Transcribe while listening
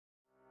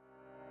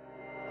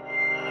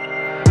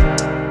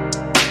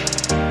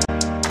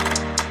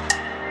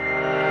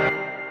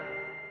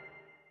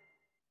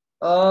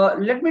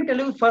Let me tell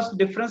you first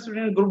difference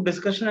between group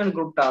discussion and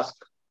group task.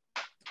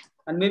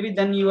 And maybe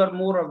then you are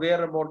more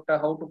aware about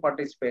how to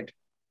participate.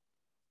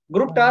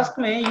 Group task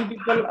mein you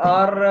people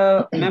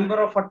are member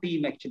of a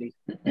team actually.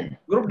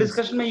 Group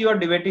discussion mein you are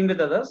debating with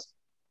others.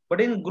 But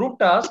in group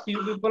task,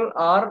 you people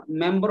are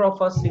member of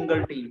a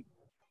single team.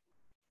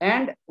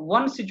 And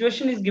one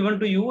situation is given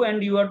to you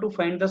and you have to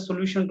find the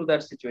solution to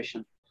that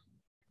situation.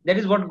 That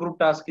is what group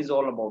task is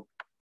all about.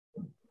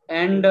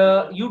 And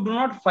you do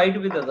not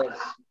fight with others.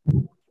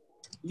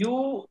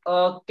 You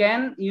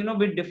can,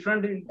 be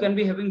different. You can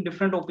be having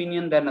different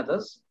opinion than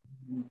others.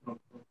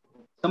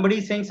 Somebody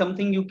is saying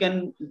something, you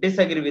can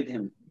disagree with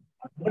him.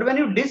 But when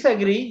you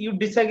disagree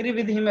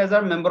with him as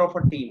a member of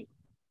a team.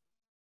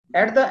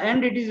 At the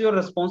end, it is your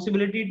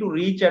responsibility to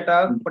reach at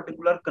a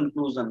particular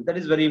conclusion. That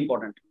is very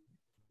important.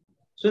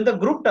 So in the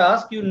group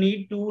task, you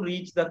need to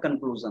reach the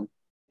conclusion.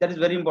 That is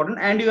very important.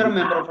 And you are a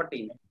member of a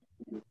team.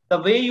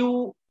 The way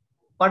you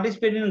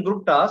participate in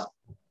group task,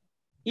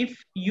 if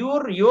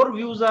your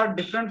views are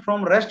different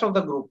from rest of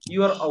the group,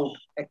 you are out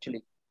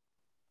actually.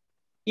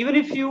 Even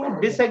if you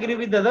disagree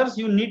with others,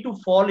 you need to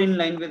fall in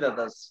line with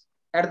others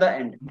at the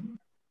end.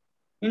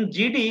 In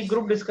GD,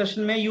 group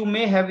discussion, you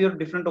may have your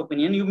different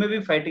opinion. You may be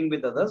fighting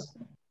with others.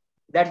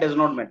 That does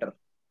not matter.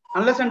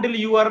 Unless until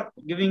you are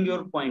giving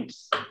your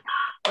points.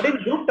 But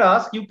in group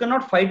task, you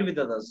cannot fight with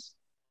others.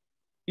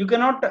 You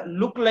cannot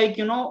look like,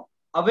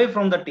 away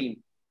from the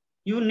team.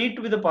 You need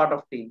to be the part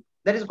of team.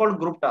 That is called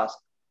group task.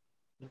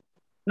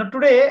 Now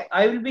today,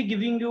 I will be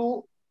giving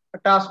you a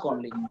task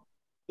only.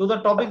 So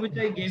the topic which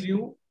I gave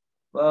you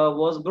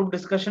was group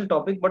discussion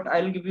topic, but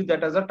I will give you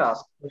that as a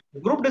task.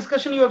 Group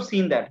discussion, you have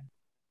seen that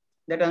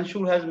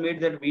Anshul has made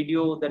that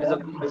video. That is a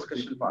group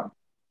discussion part.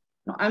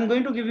 Now I'm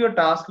going to give you a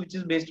task which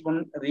is based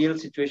on a real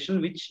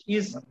situation which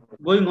is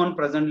going on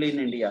presently in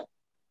India.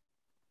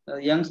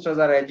 Youngsters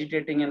are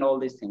agitating and all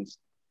these things.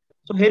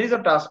 So here is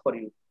a task for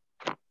you.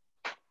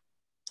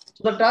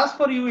 So the task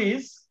for you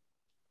is,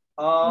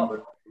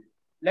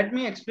 let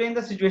me explain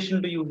the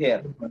situation to you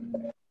here.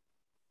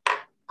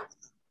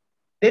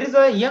 There is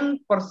a young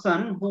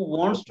person who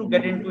wants to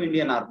get into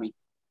Indian Army.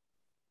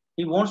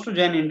 He wants to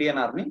join Indian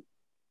Army.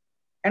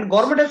 And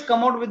government has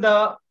come out with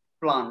a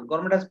plan.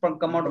 Government has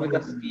come out with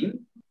a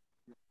scheme,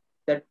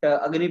 that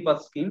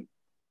Agni-path scheme,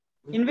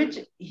 in which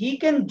he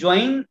can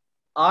join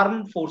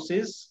armed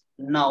forces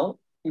now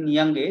in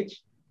young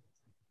age.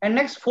 And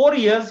next 4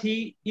 years,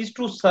 he is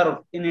to serve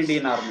in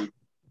Indian Army.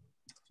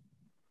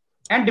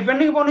 And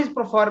depending upon his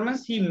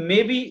performance, he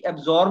may be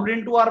absorbed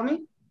into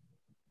army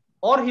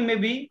or he may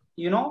be,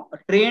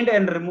 trained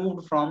and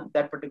removed from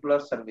that particular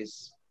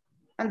service.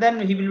 And then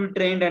he will be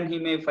trained and he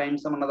may find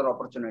some another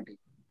opportunity.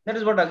 That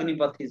is what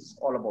Agni-path is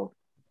all about.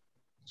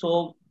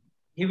 So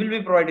he will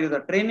be provided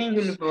the training, he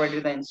will be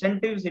provided the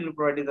incentives, he will be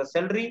provided the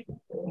salary.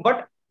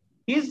 But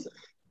his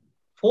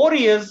 4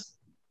 years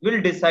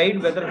will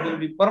decide whether he will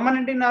be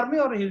permanent in army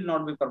or he will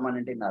not be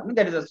permanent in army.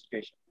 That is the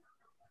situation.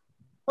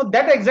 So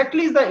that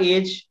exactly is the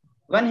age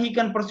when he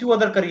can pursue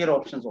other career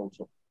options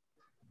also.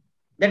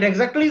 That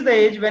exactly is the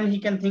age when he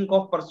can think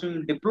of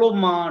pursuing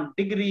diploma,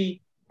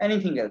 degree,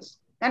 anything else.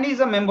 And he is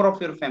a member of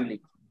your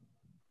family.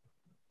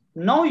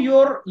 Now you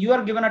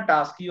are given a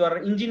task. You are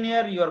an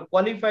engineer, you are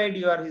qualified,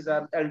 you are his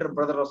elder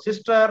brother or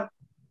sister.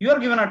 You are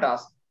given a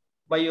task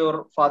by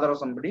your father or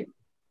somebody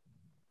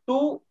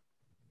to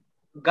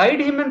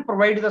guide him and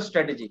provide the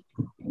strategy.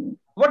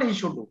 What he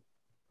should do.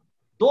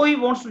 Though he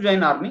wants to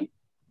join army,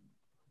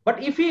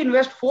 but if he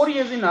invests 4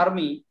 years in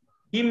army,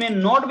 he may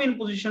not be in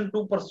position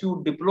to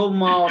pursue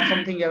diploma or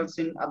something else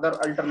in other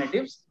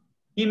alternatives.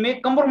 He may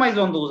compromise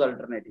on those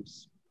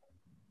alternatives.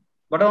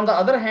 But on the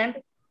other hand,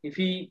 if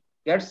he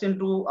gets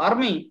into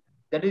army,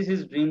 that is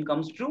his dream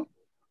comes true.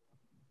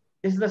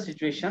 This is the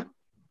situation.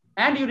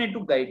 And you need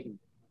to guide him.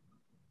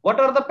 What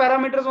are the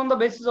parameters on the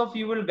basis of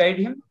you will guide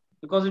him?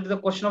 Because it is a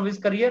question of his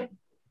career.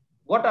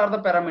 What are the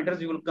parameters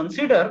you will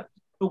consider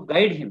to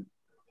guide him?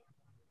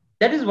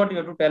 That is what you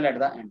have to tell at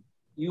the end.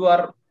 You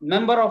are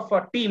member of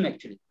a team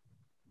actually.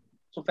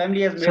 So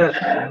family has made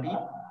a team.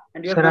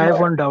 And sir, I have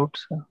one doubt,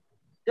 sir.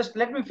 Just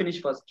let me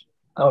finish first.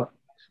 Oh.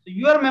 So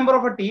you are a member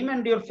of a team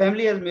and your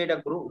family has made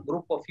a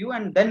group of you,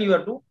 and then you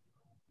have to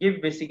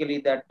give basically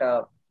that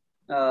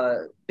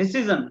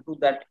decision to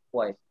that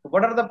boy. So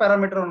what are the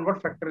parameters and what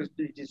factors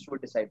it is to be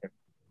decided?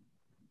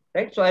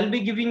 Right. So I'll be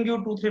giving you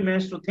 2-3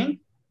 minutes to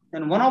think.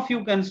 Then one of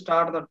you can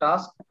start the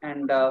task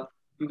and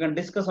you can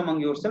discuss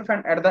among yourself.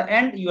 And at the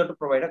end, you have to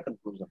provide a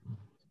conclusion.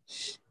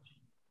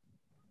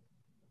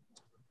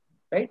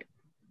 Right.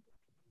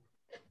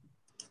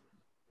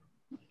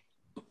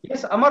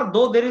 Yes, Amar,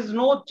 though there is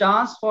no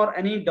chance for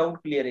any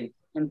doubt clearing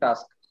in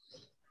task.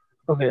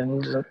 Okay,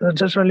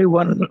 just only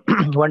one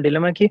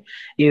dilemma ki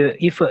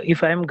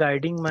if I am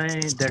guiding my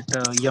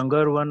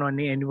younger one or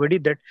anybody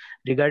that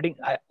regarding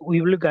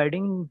we will be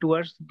guiding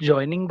towards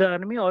joining the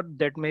army, or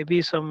that may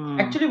be some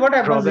actually what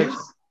happens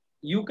is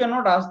you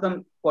cannot ask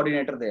the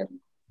coordinator there,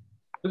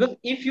 because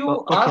if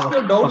you ask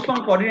your doubts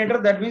from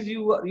coordinator, that means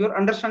your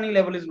understanding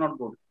level is not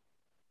good.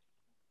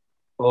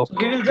 So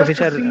we will just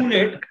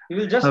simulate. We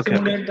will just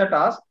simulate the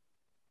task.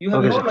 You have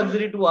Okay, no sir.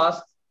 luxury to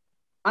ask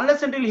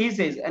unless until he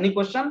says any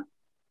question,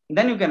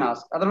 then you can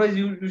ask. Otherwise,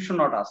 you should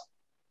not ask.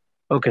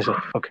 Okay,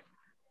 sir. Okay.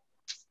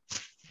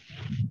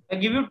 I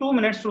give you 2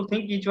 minutes to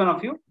think, each one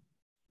of you.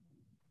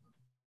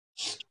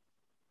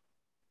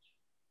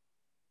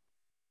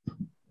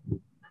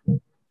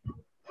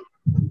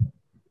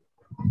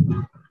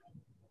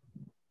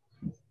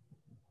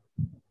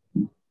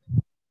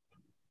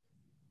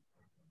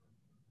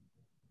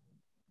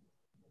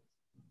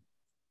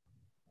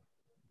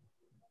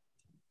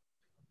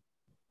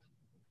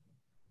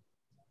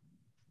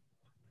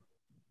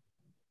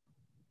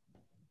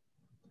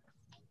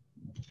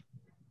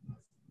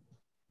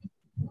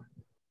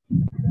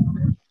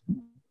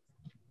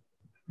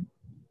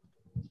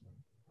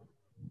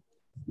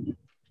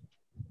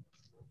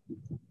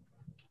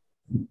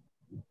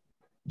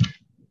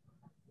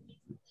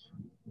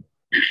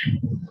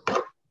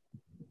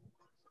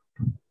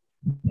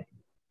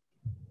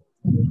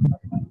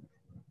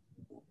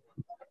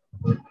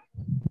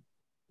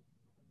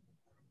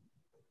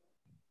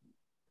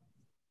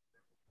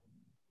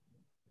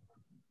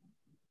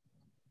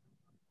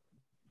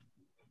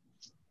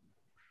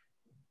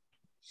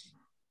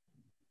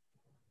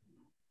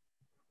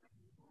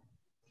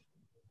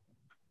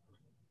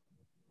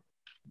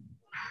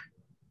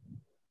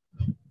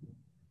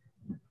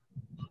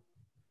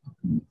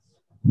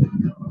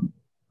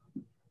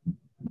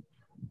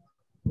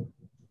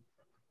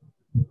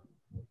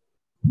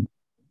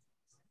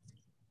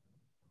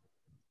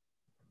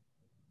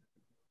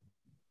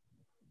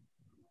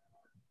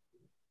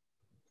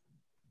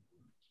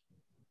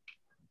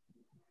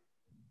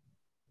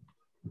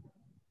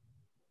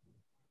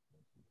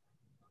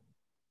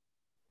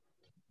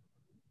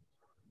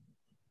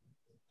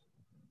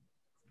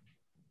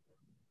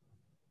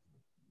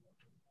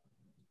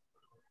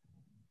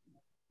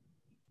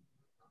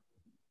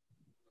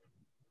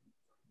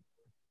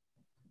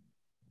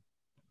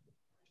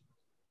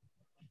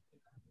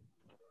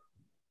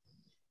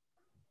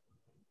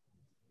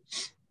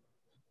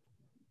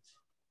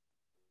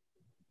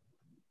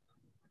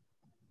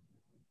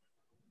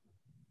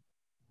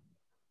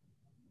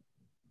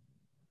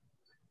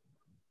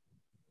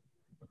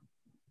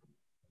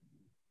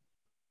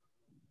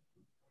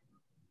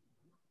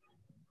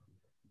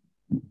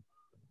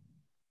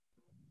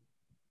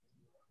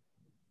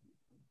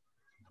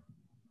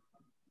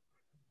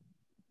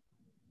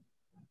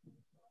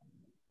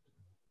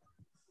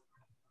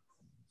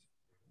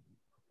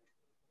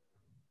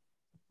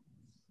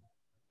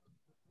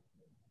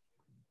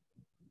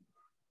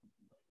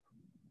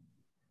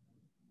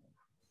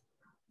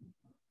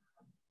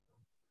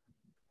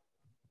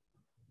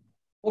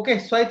 Okay,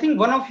 so I think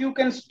one of you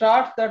can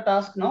start the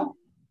task now.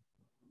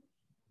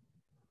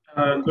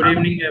 Good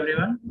evening,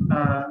 everyone.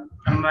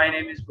 My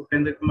name is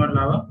Bhupendra Kumar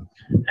Lava,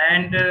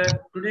 and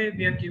today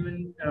we are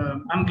given.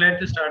 I'm glad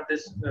to start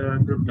this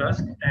group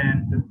task,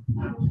 and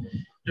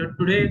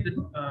today the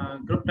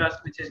group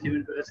task which is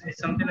given to us is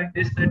something like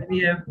this: that we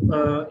have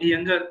a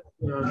younger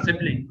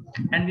sibling,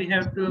 and we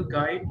have to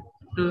guide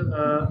to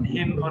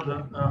him or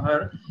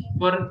her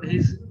for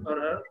his or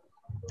her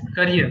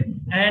career,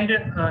 and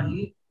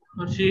he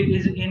or she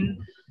is in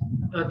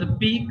the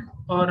peak,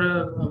 or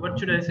what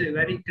should I say,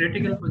 very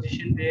critical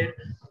position where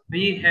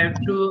we have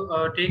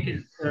to take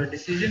a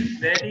decision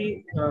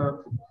very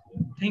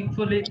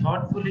thinkfully,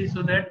 thoughtfully,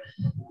 so that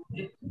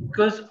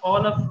because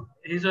all of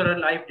his or her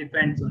life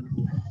depends on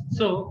it.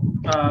 So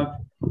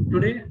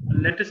today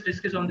let us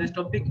discuss on this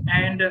topic,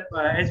 and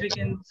as we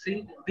can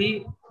see,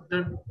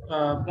 the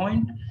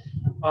point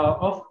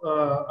of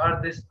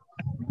this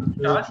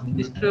task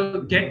is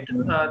to get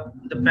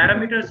the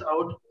parameters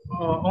out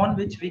on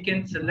which we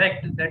can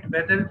select that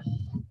whether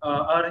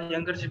our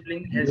younger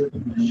sibling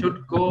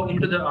should go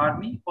into the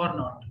army or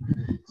not.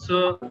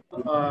 So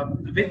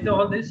with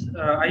all this,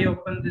 I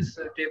open this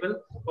table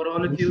for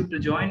all of you to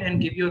join and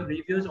give your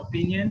reviews,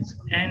 opinions,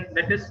 and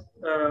let us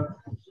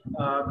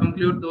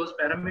conclude those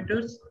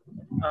parameters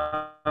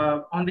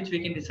on which we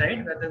can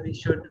decide whether we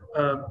should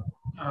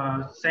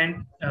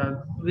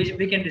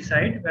we can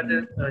decide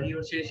whether he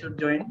or she should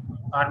join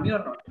army or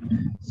not.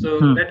 So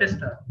let us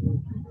start.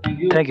 Thank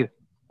you. Thank you.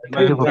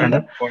 Thank you,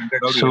 Bhupendra.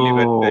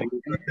 So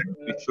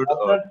we should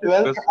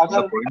discuss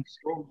the points.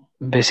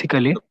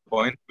 Basically, the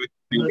points which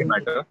really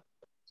matter.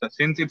 So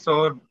since it's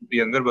our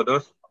younger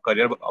brother's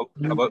career,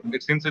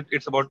 since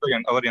it's about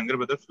our younger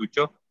brother's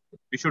future,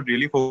 we should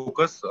really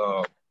focus.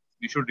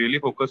 We should really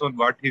focus on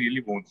what he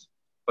really wants.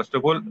 First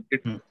of all,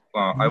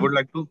 I would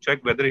like to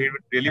check whether he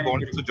really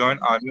wants to join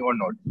army or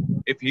not.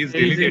 If he is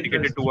really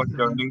dedicated towards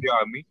joining the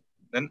army,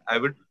 then I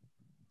would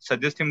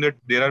suggest him that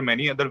there are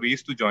many other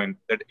ways to join.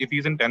 That if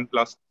he's in 10th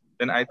class,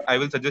 then I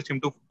will suggest him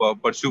to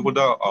pursue for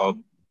the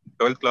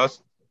 12th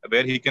class,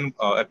 where he can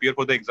appear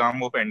for the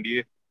exam of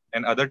NDA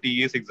and other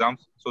TES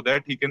exams, so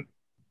that he can,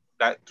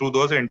 through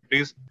those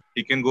entries,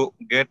 he can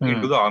get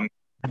into the army.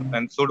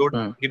 And so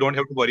he don't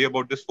have to worry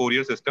about this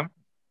 4-year system,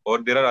 or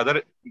there are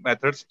other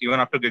methods even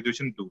after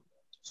graduation too.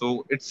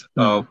 So it's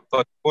first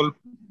of all,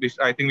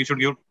 I think we should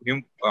give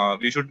him,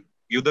 we should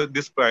give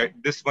this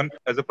one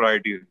as a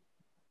priority.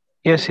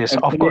 Yes, yes,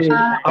 of course. I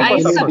Of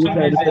course.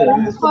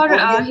 support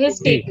for his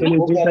statement.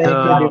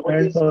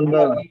 depends on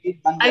the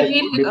I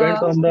feel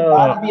depends on the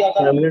बाद भी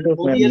अगर family to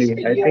 4 years family.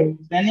 के I लिए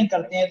think training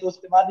करते हैं तो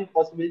उसके बाद भी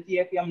पॉसिबिलिटी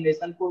है कि हम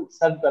नेशन को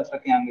सर्व कर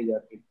सकें आगे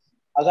जाके।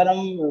 अगर हम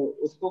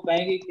उसको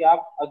कहेंगे कि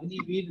आप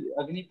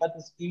अग्निपथ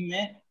स्कीम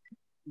में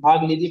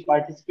भाग लीजिए,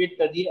 पार्टिसिपेट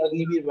करिए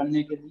अग्निवीर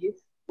बनने के लिए,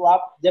 तो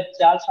आप जब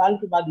 4 साल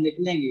के बाद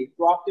निकलेंगे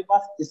तो आपके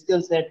पास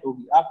स्किल सेट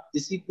होगी, आप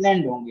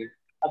डिसिप्लिन्ड होंगे।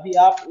 अभी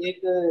आप एक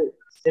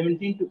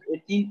 17 to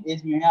 18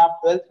 एज में हैं,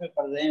 आप 12th में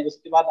पढ़ रहे हैं,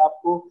 उसके बाद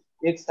आपको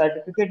एक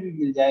सर्टिफिकेट भी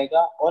मिल जाएगा,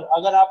 और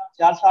अगर आप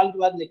 4 साल के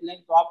बाद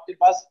निकलेंगे तो आपके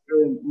पास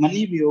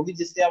मनी भी होगी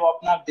जिससे आप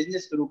अपना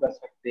बिजनेस शुरू कर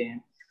सकते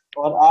हैं,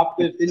 और आप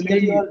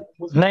फिजिकली और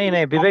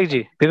नहीं विवेक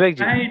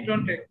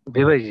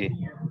जी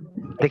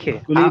देखिए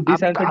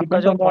आपका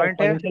जो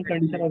पॉइंट है financial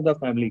condition of the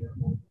family,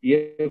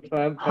 ये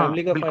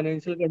फैमिली का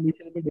फाइनेंशियल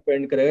कंडीशन पे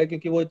डिपेंड करेगा,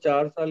 क्योंकि वो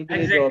 4 साल के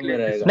लिए जॉब में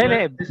रहेगा।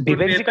 नहीं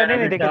विवेक जी का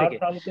नहीं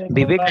देखिए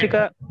विवेक जी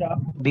का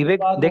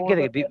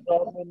देखिए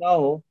जॉब में ना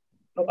हो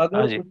तो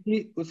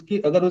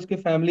अगर उसकी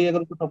फैमिली अगर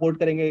उसको सपोर्ट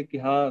करेंगे कि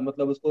हाँ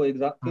मतलब उसको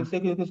एग्जाम फिर से,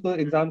 क्योंकि उसको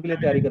एग्जाम के लिए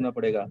तैयारी करना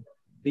पड़ेगा,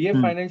 तो ये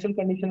फाइनेंशियल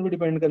कंडीशन भी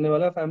डिपेंड करने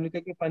वाला है फैमिली का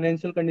कि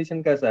फाइनेंशियल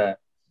कंडीशन कैसा है।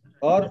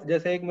 और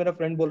जैसे एक मेरा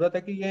फ्रेंड बोल रहा था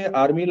कि ये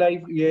आर्मी लाइफ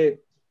ये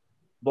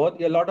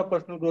lot of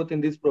personal growth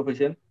in this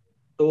profession,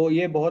 तो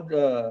ये बहुत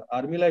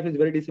army life is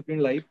very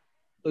discipline life,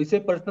 तो इससे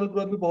पर्सनल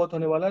ग्रोथ भी बहुत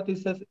होने वाला है। तो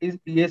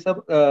इससे ये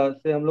सब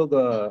से हम लोग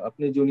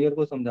अपने जूनियर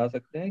को समझा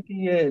सकते हैं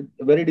कि ये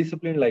वेरी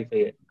डिसिप्लिन लाइफ है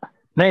ये।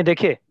 नहीं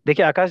देखिए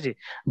आकाश जी,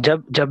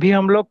 जब भी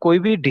हम लोग कोई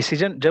भी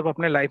डिसीजन जब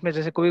अपने लाइफ में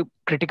जैसे कोई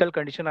क्रिटिकल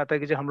कंडीशन आता है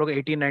कि जब हम लोग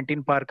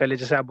 18-19 पार कर ले,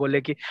 जैसे आप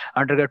बोले कि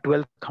अंडर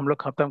 12th हम लोग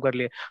खत्म कर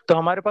लिए, तो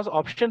हमारे पास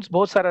ऑप्शंस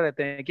बहुत सारा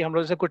रहते हैं कि हम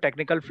लोग जैसे कोई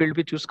टेक्निकल फील्ड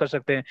भी चूज कर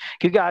सकते हैं,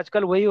 क्योंकि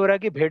आजकल वही हो रहा है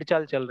कि भेड़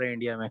चाल चल रहे हैं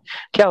इंडिया में।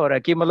 क्या हो रहा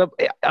है कि मतलब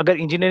अगर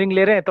इंजीनियरिंग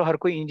ले रहे हैं तो हर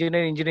कोई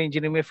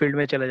इंजीनियरिंग में फील्ड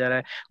में चले जा रहा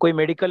है, कोई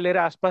मेडिकल ले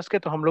रहा है आसपास के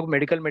तो हम लोग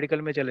मेडिकल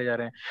में चले जा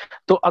रहे हैं।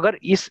 तो अगर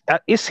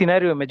इस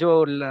सिनेरियो में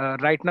जो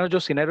राइट नाउ जो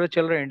सिनेरियो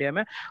चल रहा है इंडिया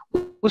में,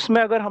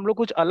 उसमें अगर हम लोग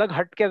कुछ अलग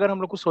हट के अगर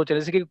हम लोग कुछ सोच रहे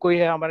हैं, जैसे कि कोई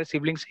है हमारे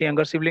सिबलिंग्स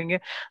यंगर सिबलिंग है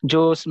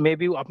जो मे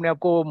बी अपने आप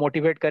को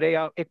मोटिवेट करे,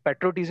 या एक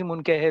पेट्रोटिज्म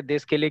उनके है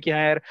देश के लिए कि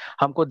हाँ यार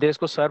हमको देश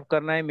को सर्व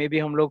करना है, मे बी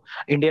हम लोग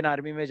इंडियन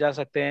आर्मी में जा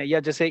सकते हैं। या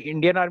जैसे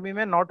इंडियन आर्मी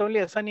में नॉट ओनली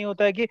ऐसा नहीं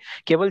होता है कि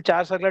केवल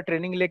 4 साल का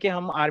ट्रेनिंग लेके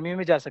हम आर्मी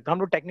में जा सकते हैं, हम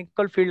लोग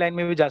टेक्निकल फील्ड लाइन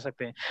में भी जा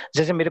सकते हैं।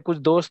 जैसे मेरे कुछ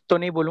दोस्त तो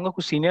नहीं बोलूंगा,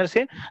 कुछ सीनियर्स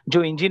है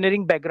जो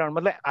इंजीनियरिंग बैकग्राउंड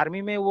मतलब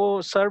आर्मी में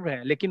वो सर्व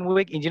है, लेकिन वो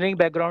एक इंजीनियरिंग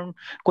बैकग्राउंड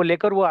को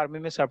लेकर वो आर्मी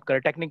में सर्व करे,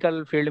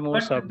 टेक्निकल फील्ड में वो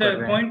सर्व कर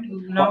रहे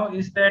हैं।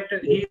 He said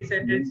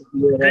it's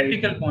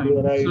critical point.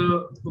 Right.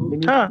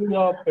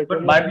 But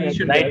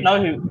right now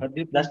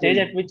the stage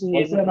at which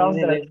he is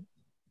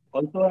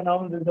also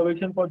announced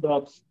reservation for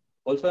jobs.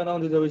 Also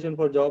announced reservation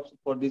for jobs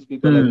for these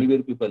people,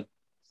 Agni-veer people.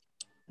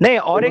 नहीं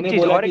और एक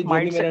चीज और एक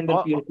माइंडसेट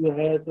PSU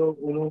है तो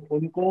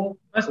उनको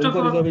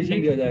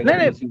reservation दिया जाएगा।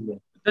 नहीं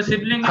the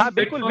sibling is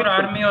fit for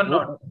army or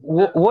not?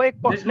 वो एक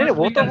नहीं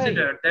वो तो है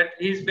that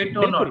he is fit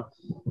or not.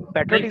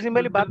 Patriotism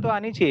वाली बात तो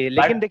आनी चाहिए,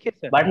 लेकिन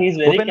देखिए but he is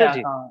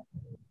very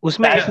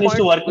उसमें passionate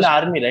to work in the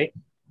army, right?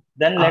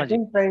 Then let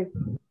him try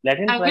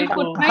I will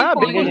put my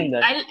point.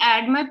 I'll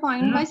add my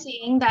point by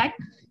saying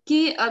that कि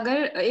अगर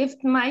if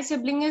my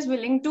sibling is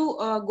willing to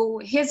go,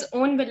 his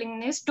own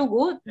willingness to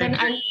go, then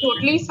I'll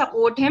totally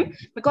support him,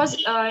 because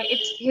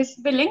it's his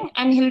willing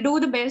and he'll do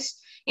the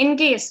best. In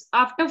case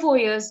after 4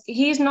 years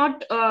he is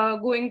not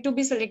going to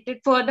be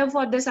selected further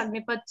for this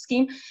Agni-path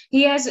scheme,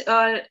 he has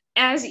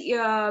as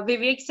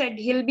Vivek said,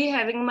 he'll be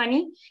having money,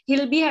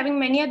 he'll be having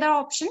many other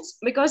options,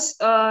 because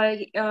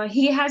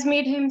he has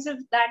made himself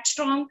that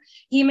strong.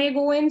 He may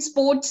go in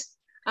sports.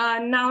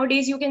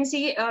 Nowadays you can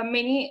see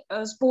many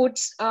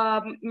sports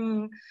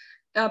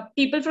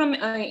people from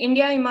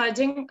India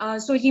emerging,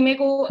 so he may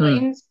go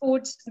in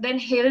sports, then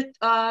health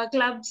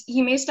clubs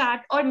he may start,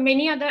 or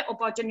many other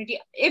opportunity.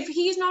 If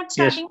he is not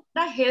starting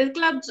the health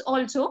clubs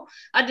also,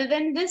 other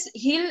than this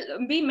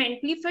he'll be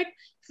mentally fit,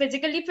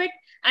 physically fit,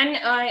 and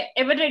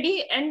ever ready,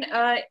 and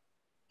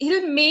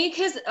he'll make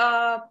his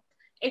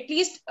at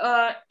least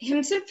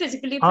himself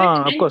physically fit,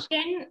 and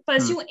can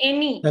pursue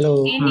any.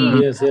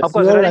 Yes, of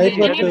course, right,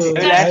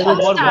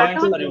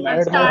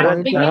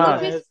 start beginning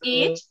of his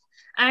age,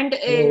 and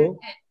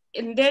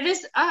there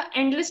is a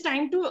endless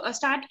time to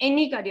start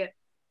any career.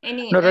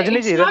 It's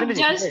not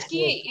just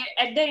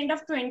at the end of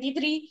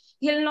 23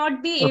 he'll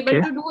not be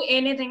able to do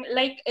anything,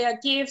 like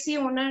KFC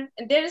owner.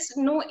 There is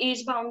no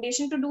age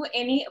foundation to do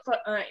any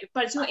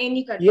pursue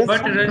any career. Yes,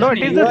 but no,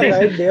 it is the thing.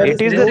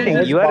 It is the thing.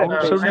 You are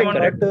absolutely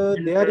correct.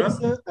 There is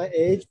an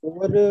age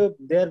over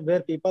there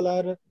where people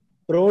are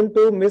prone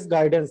to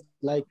misguidance.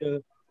 Like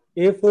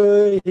if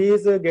he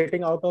is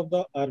getting out of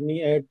the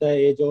army at the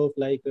age of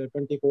like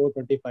 24,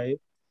 25,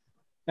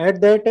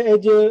 at that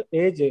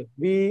age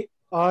we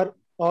are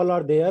all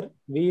are there.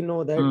 We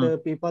know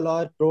that people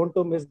are prone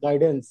to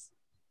misguidance,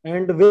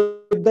 and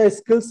with the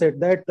skill set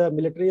that the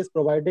military is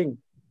providing,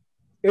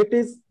 it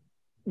is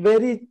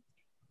very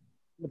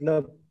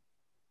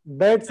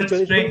bad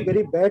situation,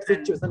 very bad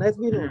situation, as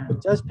we know.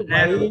 Just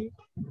by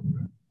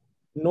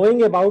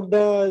knowing about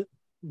the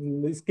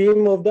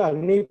scheme of the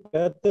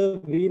Agni-path,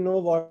 we know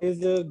what is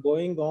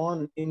going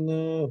on in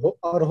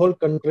our whole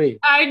country.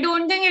 I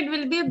don't think it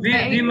will be a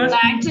bad we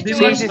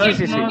situation. must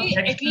It will be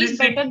at least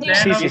better than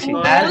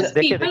those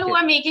people who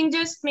are making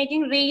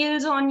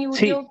reels on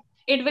YouTube.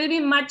 It will be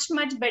much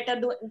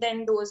better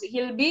than those.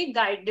 He'll be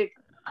guided.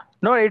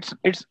 No, it's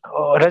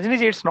Rajni,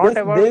 it's not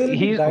about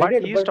what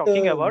he's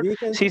talking about.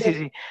 See.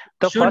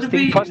 The first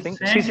thing.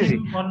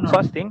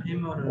 First thing.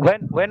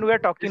 When we are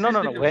talking,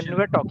 when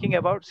we are talking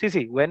about,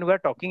 when we are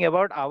talking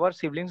about our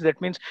siblings,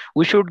 that means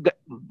we should.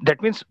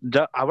 That means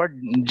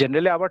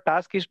generally our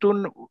task is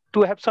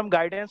to have some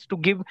guidance, to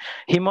give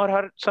him or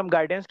her some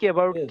guidance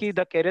about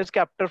the careers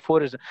after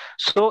 4 years.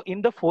 So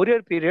in the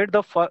 4-year period,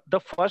 the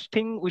first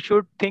thing we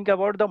should think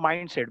about the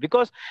mindset,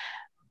 because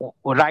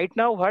right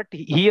now what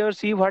he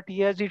has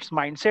its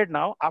mindset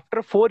now,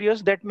 after 4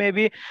 years, that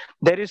maybe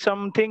there is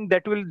something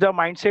that will the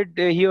mindset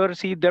he or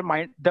she the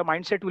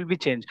mindset will be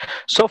changed.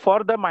 So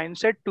for the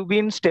mindset to be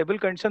in stable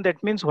condition,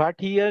 that means what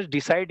he is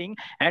deciding,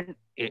 and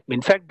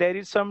in fact there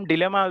is some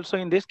dilemma also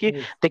in this कि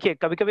देखिए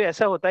कभी कभी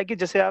ऐसा होता है कि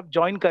जैसे आप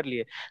ज्वाइन कर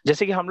लिए,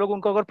 जैसे कि हम लोग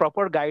उनको अगर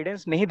प्रॉपर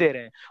गाइडेंस नहीं दे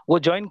रहे हैं, वो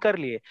ज्वाइन कर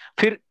लिए,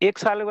 फिर 1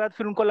 साल बाद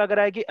फिर उनको लग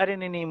रहा है कि अरे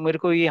नहीं मेरे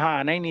को यहाँ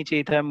आना ही नहीं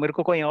चाहिए था, मेरे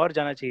को कहीं और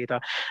जाना चाहिए था,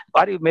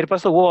 अरे मेरे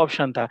पास तो वो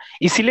ऑप्शन था।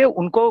 इसीलिए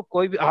उनको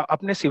कोई भी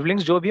अपने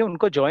सिबलिंग्स जो भी है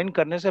उनको ज्वाइन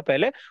करने से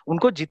पहले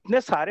उनको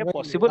जितने सारे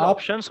पॉसिबल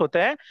ऑप्शंस होते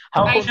हैं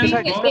हमको उनके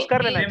साथ डिस्कस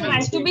कर लेना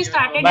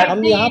चाहिए।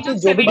 हम यहाँ पे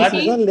जो भी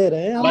डिसीजन ले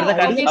रहे हैं,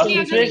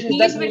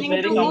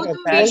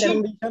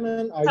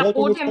 ideal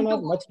condition are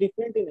much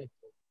different in it.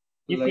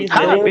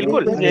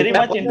 बिल्कुल very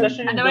much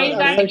interested in otherwise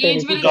that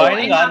age will go,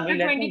 and after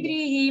 23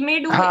 he may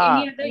do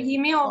any other, he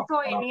may opt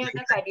for any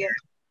other career.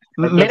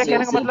 मेरे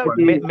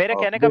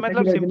कहने का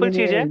मतलब simple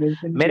चीज है,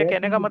 मेरे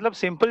कहने का मतलब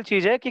सिंपल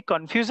चीज है कि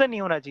कंफ्यूजन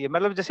नहीं होना चाहिए।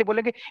 मतलब जैसे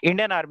बोले कि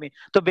इंडियन आर्मी,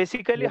 तो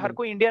बेसिकली हर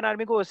कोई इंडियन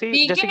आर्मी को वैसे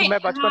ही, जैसे कि मैं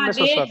बचपन में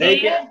सोचता था,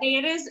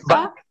 there is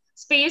a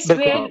space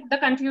where the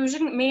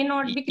confusion may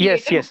not be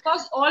created,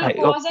 because all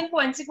cause and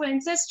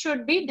consequences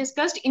should be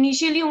discussed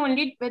initially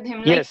only with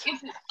him. Like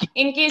if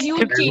in case you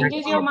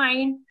changes your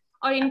mind,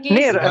 or in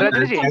case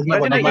Rajni,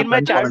 in my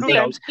childhood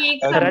times,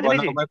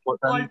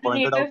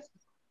 alternative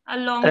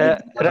along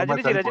with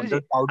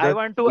Rajni, I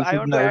want to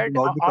add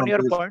on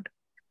your point.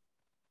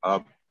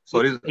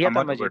 Sorry,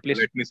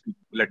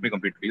 let me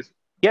complete, please.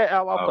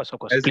 Yeah, of course,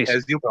 please.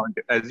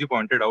 As you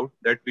pointed out,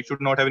 that we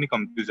should not have any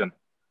confusion.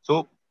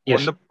 So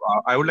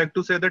I would like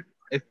to say that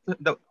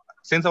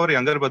since our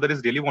younger brother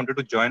is really wanted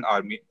to join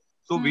army,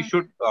 so we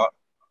should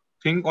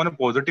think on a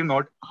positive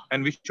note,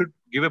 and we should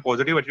give a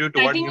positive attitude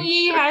towards him.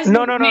 He has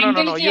no, you're not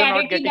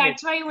getting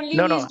that's it. why only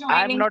No, he's joining.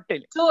 I'm not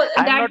telling. So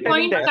I'm that not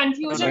point, that.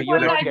 confusion No,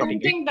 point, I don't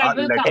think that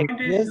will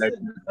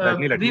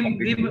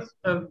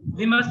come.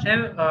 We must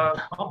have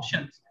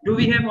options. Do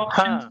we have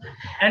options?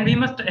 And we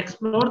must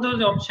explore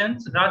those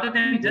options rather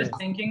than just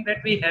thinking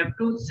that we have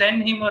to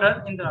send him or her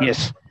in the army.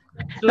 Yes.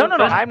 So no,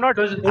 I'm not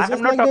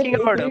talking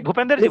about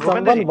Bhupender ji. If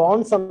someone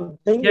wants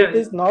something, it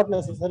is not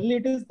necessarily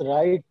it is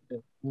right.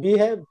 We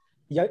have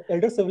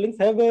elder siblings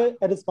have a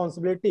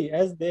responsibility,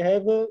 as they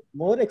have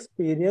more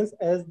experience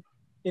as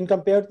in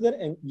compared to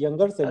their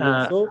younger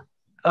siblings. So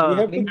we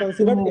have to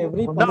consider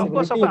every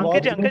possibility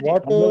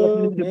what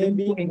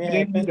may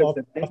happen.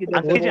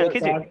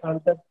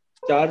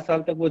 4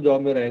 साल तक वो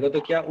job में रहेगा, तो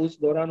क्या उस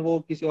दौरान वो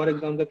किसी और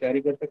एग्जाम का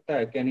तैयारी कर सकता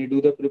है? Can he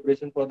do the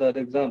preparation for the other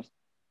exams,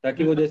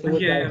 ताकि वो जैसे वो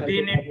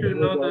we need to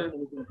know the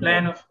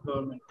plan of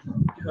government.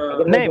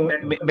 नहीं,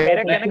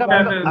 मेरा कहने का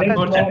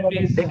मतलब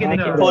देखिए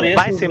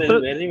my simple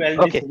very well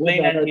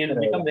disciplined and he will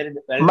become very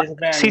well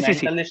disciplined and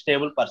mentally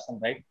stable person,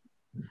 right?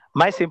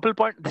 My simple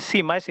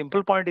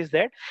point is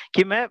that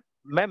कि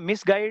मैं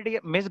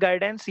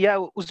मिसगाइडेंस या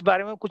उस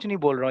बारे में कुछ नहीं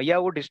बोल रहा हूँ, या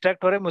वो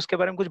डिस्ट्रैक्ट हो रहे हैं, मैं उसके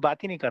बारे में कुछ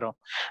बात ही नहीं कर रहा हूँ।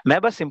 मैं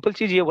बस सिंपल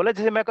चीज ये बोला,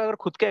 जैसे मैं अगर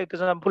खुद का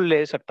एग्जांपल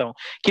ले सकता हूँ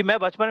कि मैं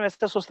बचपन में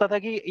ऐसा सोचता था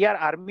कि यार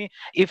army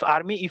if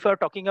you are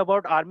talking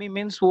about army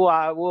means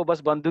वो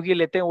बस बंदूकी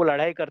लेते हैं, वो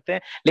लड़ाई करते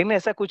हैं, लेकिन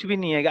ऐसा कुछ भी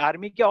नहीं है।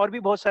 आर्मी के और भी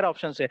बहुत सारे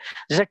ऑप्शन है,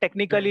 जैसे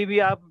टेक्निकली भी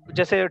आप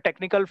जैसे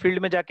टेक्निकल फील्ड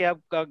में जाके आप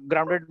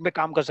ग्राउंडेड में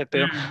काम कर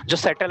सकते हो, जो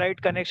सैटेलाइट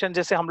कनेक्शन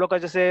जैसे हम लोग का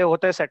जैसे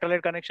होता है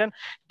सैटेलाइट कनेक्शन,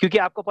 क्योंकि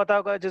आपको पता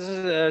होगा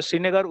जैसे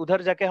श्रीनगर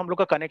उधर जाके हम लोग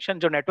का कनेक्शन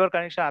जो नेटवर्क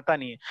कनेक्शन आता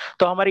नहीं है,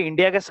 तो हमारी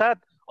इंडिया के साथ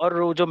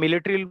और जो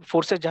मिलिट्री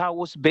फोर्सेस जहां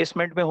उस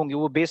बेसमेंट में होंगी,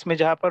 वो बेस में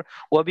जहां पर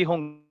वो भी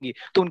होंगी,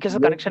 तो उनके साथ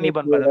कनेक्शन नहीं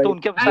बन पाता, तो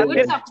उनके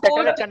साथ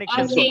सैटेलाइट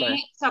कनेक्शन होता है।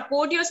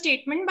 Support your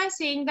statement by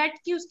saying that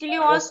कि उसके लिए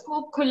और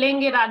स्कोप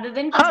खुलेंगे रादर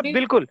देन हाँ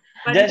बिल्कुल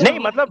नहीं,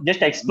 मतलब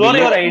just explore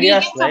your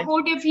ideas, right?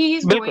 Support if he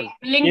is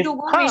willing to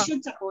go, we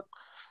should support.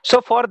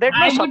 So for that,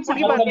 my support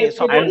की बात नहीं,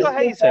 support तो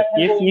है ही sir.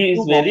 If he is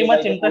very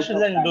much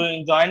interested in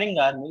joining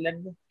army,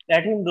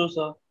 let him do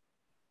so.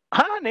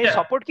 हाँ नहीं,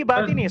 support की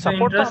बात ही नहीं,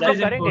 सपोर्ट तो हम लोग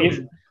करेंगे,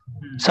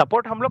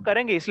 सपोर्ट हम लोग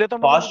करेंगे, इसलिए तो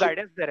हम लोग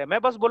गाइडेंस दे रहे हैं। मैं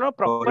बस बोल रहा हूँ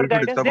प्रॉपर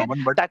गाइडेंस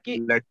दे, ताकि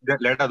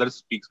let others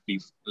speak,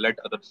 please. Let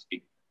others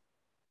speak.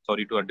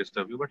 Sorry to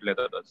disturb you, but let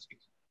others speak.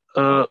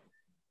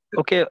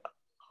 Okay,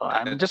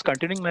 I'm just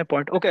continuing my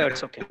point. Okay,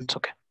 it's okay. I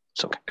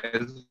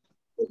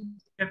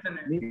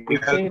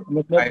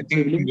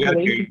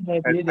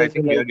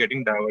think we are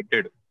getting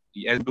diverted.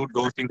 as do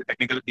those things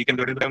technical, he can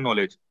get into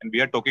knowledge. And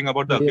we are talking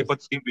about the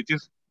Agni-path scheme, which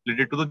is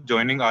related to the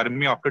joining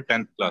army after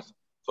 10th class.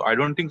 So I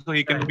don't think so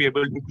he can be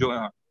able to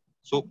join.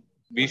 So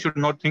we should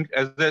not think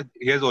as that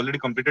he has already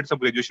completed some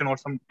graduation or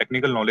some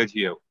technical knowledge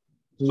here.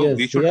 So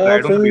we should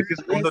ride on the basis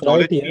on the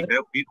knowledge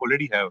we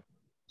already have.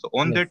 So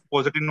on that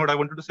positive note, I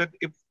wanted to say,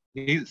 if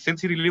he,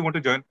 since he really want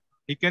to join,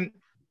 we can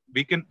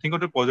think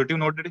of the positive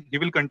note that he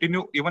will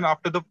continue even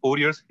after the 4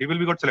 years. He will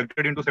be got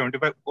selected into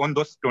 75 on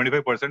those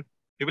 25%.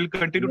 He will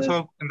continue to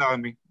serve in the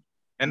army.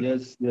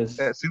 And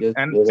since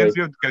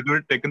we have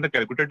taken the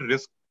calculated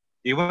risk,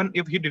 even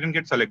if he didn't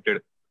get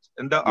selected,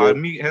 and the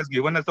army has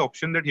given us the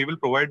option that he will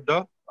provide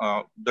the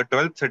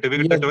 12th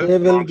certificate, the 12th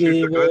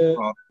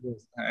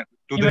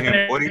to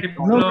him.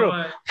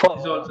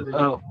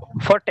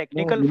 For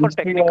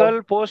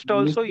technical post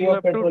also you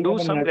have to do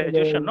some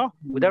graduation, no?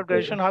 Without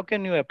graduation, how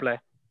can you apply?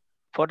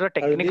 For the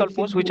technical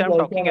post, which I'm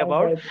talking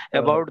about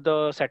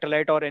the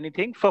satellite or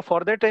anything,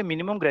 for that a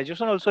minimum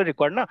graduation also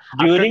required, na?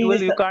 During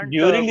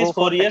this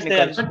 4 years, they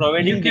are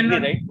providing degree,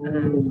 right?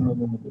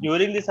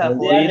 During this 4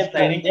 years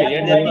training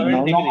period, they are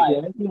providing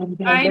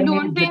degree. I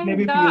don't think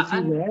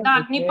the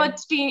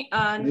Agni-path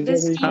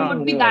this team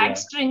would be that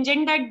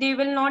stringent that they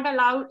will not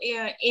allow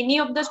any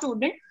of the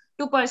student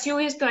to pursue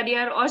his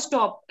career or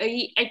stop.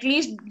 At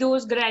least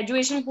those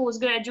graduation,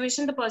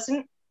 post-graduation, the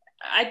person,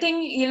 I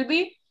think he'll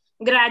be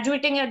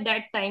graduating at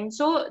that time.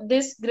 So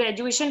this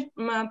graduation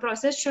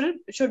process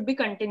should be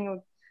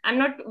continued. I'm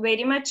not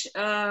very much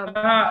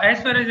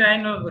as far as I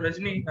know,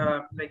 Rajni,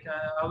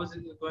 I was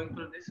going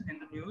through this in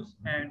the news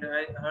and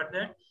I heard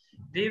that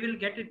they will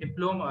get a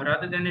diploma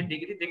rather than a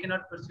degree. They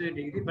cannot pursue a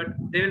degree, but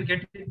they will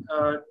get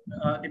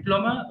a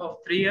diploma of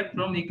 3 years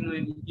from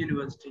IGNOU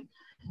University.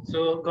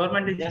 So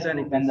government is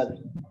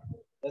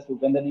Yes,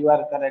 Upender, you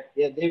are correct.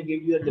 Yeah, they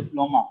give you a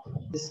diploma.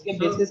 इसके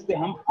basis पे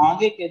हम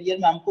आगे career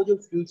में हमको जो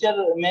future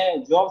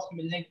में jobs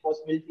मिलने की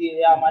पॉसिबिलिटी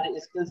है या हमारे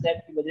स्किल सेट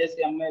की वजह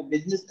से हमें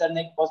बिजनेस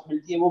करने की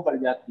पॉसिबिलिटी है वो बढ़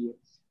जाती है.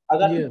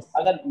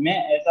 अगर मैं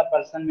ऐसा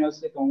पर्सन मैं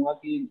उससे कहूंगा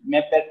कि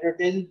मैं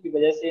पेट्रियोटिज्म की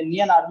वजह से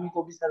इंडियन आर्मी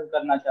को भी सर्व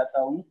करना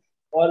चाहता हूँ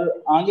और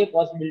आगे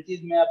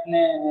पॉसिबिलिटीज में अपने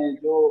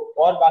जो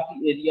और बाकी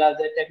एरियाज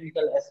है,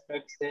 टेक्निकल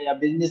एस्पेक्ट्स है या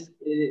बिजनेस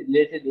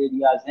रिलेटेड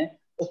एरियाज हैं,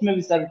 उसमें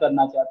भी सर्व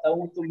करना चाहता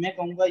हूँ, तो मैं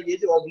कहूंगा ये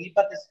जो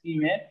अग्निपथ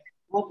स्कीम है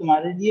वो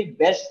तुम्हारे लिए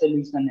बेस्ट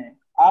सोल्यूशन है.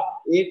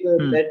 आप एक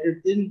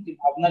पेट्रियोटिज्म की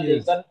भावना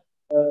लेकर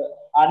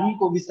आर्मी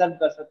को भी सर्व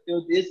कर सकते हो,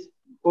 देश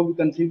को भी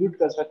कंट्रीब्यूट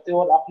कर सकते हो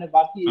और अपने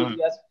बाकी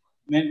एरियाज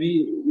में भी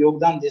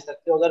योगदान दे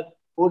सकते हो अगर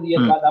 4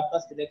 ईयर बाद आपका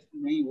सिलेक्शन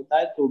नहीं होता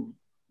है तो.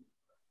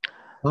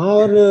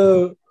 और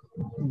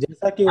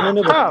जैसा कि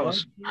उन्होंने बताया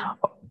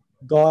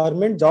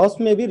गवर्नमेंट जॉब्स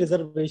में भी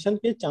रिजर्वेशन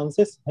के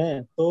चांसेस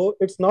हैं, तो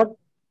इट्स नॉट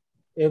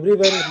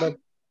एवरीवेयर, मतलब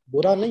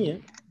बुरा नहीं है.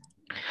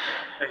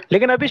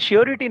 लेकिन अभी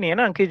श्योरिटी नहीं है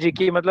ना कि जी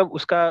की मतलब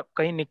उसका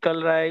कहीं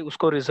निकल रहा है,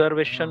 उसको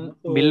रिजर्वेशन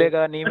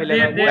मिलेगा नहीं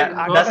मिलेगा.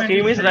 The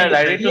scheme is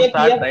ready to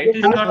start, right?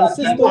 We are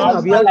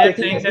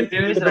saying that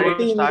there is ready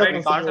to start.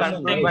 You can't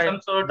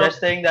conclude by just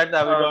saying that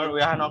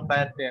we are not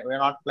planning.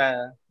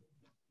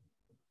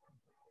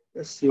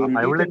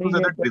 I would like to say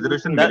that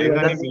reservation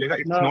मिलेगा नहीं मिलेगा,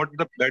 it's not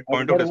the that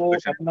point of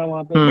discussion.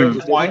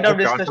 Point of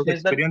discussion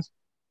is that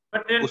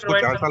उसको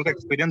 4 साल का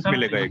experience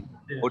मिलेगा एक,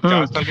 और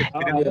 4 साल का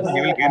experience he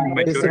will gain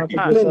maturity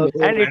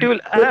and it will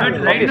right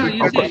now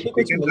you see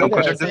we can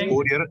consider this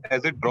 4 year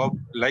as a drop,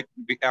 like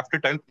after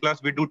 10th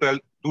class we do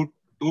 12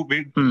 we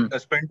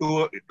spend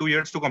 2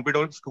 years to complete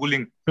our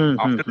schooling.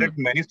 After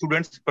that many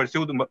students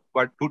pursue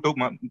but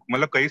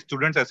मतलब कई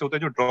students ऐसे होते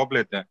हैं जो drop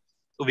लेते हैं,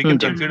 तो we can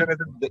consider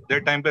as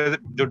that time पे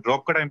जो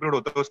ड्रॉप का टाइम पीरियड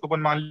होता है उसको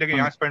अपन मान लेंगे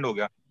यहाँ स्पेंड हो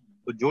गया,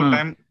 तो जो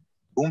टाइम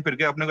घूम फिर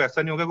के अपने को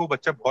ऐसा नहीं होगा कि वो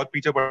बच्चा बहुत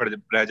पीछे पड़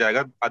रह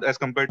जाएगा एज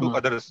कम्पेयर टू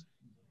अदर्स.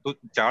 तो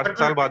 4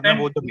 साल बाद में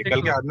वो जब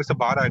निकल के आदमी से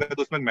बाहर आएगा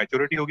तो उसमें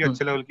मैच्योरिटी होगी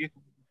अच्छे लेवल की,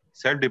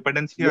 सेल्फ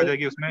डिपेंडेंसी आ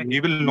जाएगी उसमें. he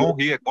will know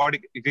he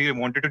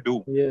wanted to do.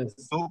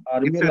 So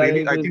it's a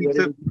really, I think it's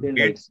a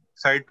great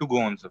side to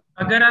go on, sir.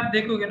 अगर आप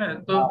देखोगे ना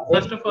तो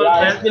first of all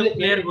as the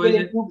player goes,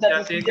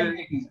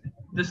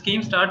 the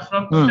scheme starts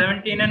from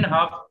 17 and a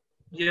half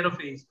year of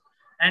age,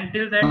 and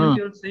till that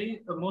you'll see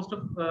most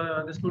of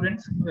the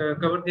students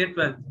cover their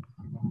 12th.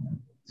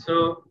 So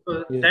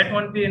that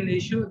won't be an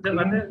issue. The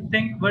other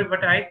thing,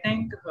 what I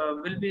think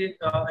will be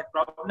a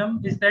problem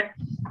is that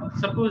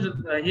suppose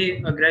he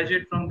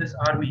graduate from this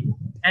army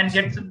and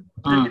gets the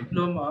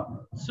diploma.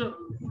 So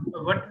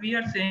what we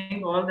are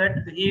saying all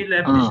that he will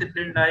have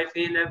disciplined life,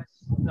 he will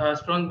have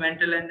strong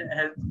mental and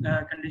health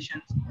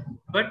conditions.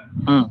 But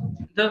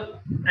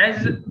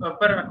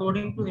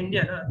according to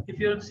India, if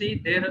you'll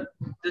see there,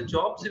 the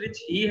jobs which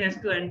he has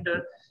to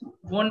enter,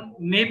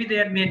 maybe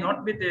there, may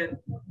not be there.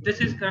 This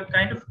is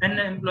kind of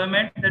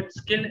unemployment that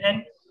skill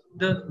and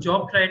the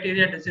job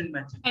criteria doesn't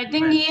match. I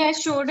think he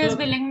has showed his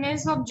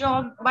willingness of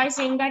job by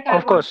saying that I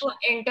want to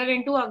enter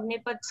into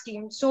Agni-path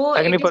scheme. So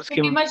it is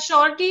pretty much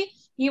sure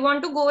he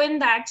want to go in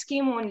that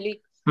scheme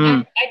only.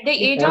 And at the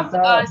age of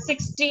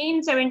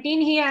 16,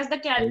 17, he has the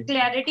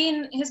clarity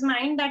in his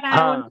mind that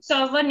I want to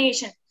serve a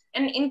nation.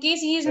 And in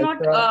case he is not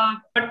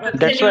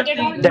selected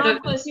or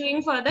not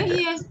pursuing further,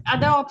 he has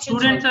other options.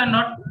 Students are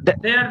not,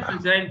 they are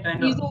fragile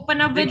kind He's of.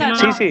 open up They with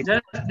cannot other.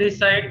 just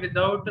decide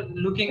without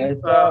looking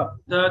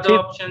the other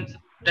options.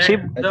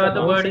 The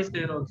other word is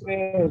there also.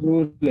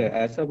 Rule है,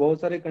 ऐसा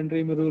बहुत सारे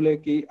country में rule है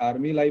कि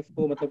army life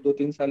को मतलब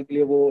 2-3 साल के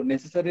लिए वो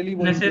नेसेसरीली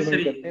वो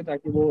इम्प्लीमेंट करते हैं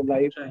ताकि वो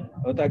लाइफ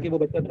ताकि वो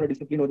बच्चा थोड़ा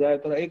डिसिप्लिन हो जाए,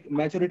 तो एक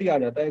मैच्योरिटी आ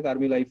जाता है एक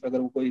आर्मी लाइफ अगर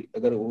वो कोई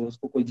अगर वो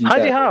उसको कोई जीता है। हाँ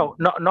जी, हाँ,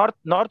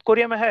 नॉर्थ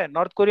कोरिया में है।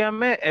 नॉर्थ कोरिया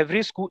में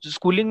एवरी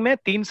स्कूलिंग में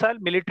 3 साल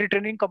मिलिट्री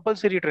ट्रेनिंग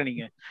कंपल्सरी ट्रेनिंग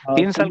है।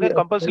 3 साल का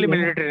कंपल्सरी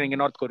मिलिट्री ट्रेनिंग है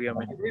नॉर्थ कोरिया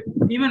में।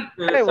 Even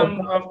some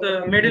of the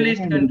Middle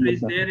East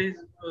countries there is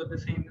the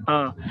same.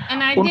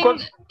 And I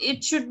think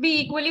it should be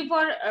equally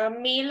for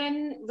male and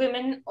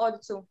women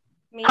also.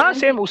 हाँ,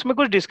 same, उसमें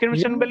कुछ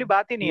discrimination वाली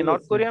बात ही नहीं है।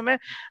 नॉर्थ कोरिया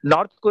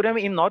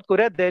में इन north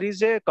Korea there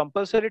is a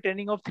compulsory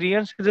training of 3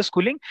 years in the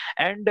schooling,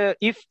 and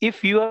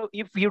if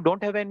you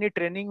don't have any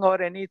training or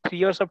any 3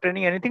 years of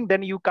training anything,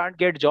 then you can't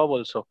get job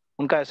also.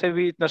 उनका ऐसे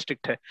भी इतना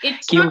strict है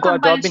कि उनको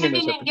job भी नहीं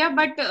मिल सकती।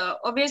 But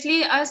obviously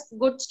a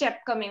good step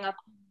coming up.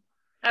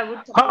 I would.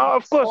 हाँ,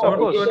 of course.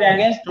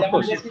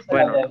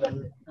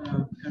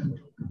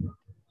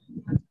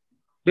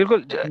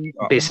 बिल्कुल।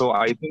 So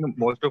I think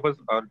most of us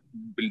are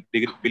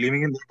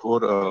believing in, or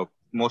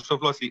most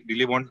of us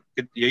really want,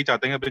 यही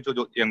चाहते हैं कि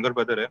जो younger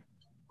brother है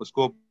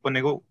उसको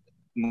अपने को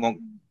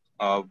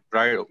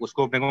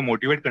उसको अपने को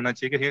मोटिवेट करना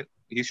चाहिए कि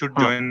he should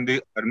join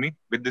the army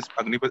with this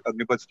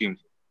Agni-path scheme.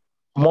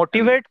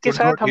 Motivate के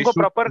साथ हमको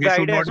proper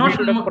guidance,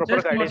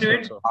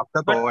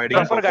 after providing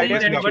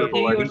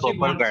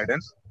proper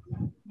guidance,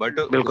 but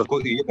उसको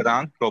ये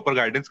बताना प्रॉपर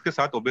गाइडेंस के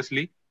साथ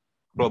ऑब्वियसली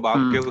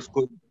के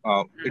उसको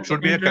it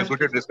should be a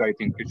calculated risk. I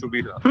think it should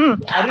be.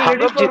 Are you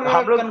ready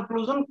for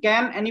conclusion?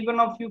 Can anyone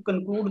of you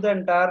conclude the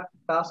entire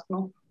task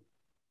now?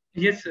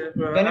 Yes, sir.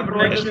 Can you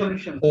provide a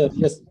solution?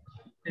 Yes.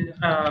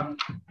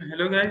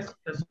 Hello guys.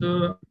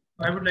 So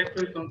I would like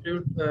to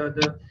conclude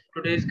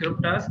today's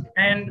group task,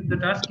 and the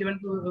task given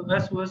to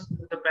us was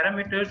the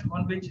parameters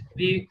on which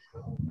we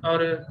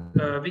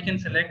can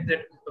select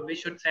that we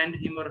should send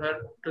him or her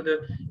to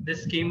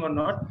this scheme or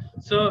not.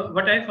 So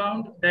what I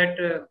found that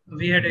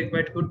we had a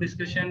quite good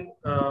discussion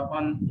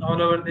on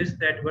all over this,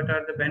 that what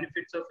are the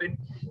benefits of it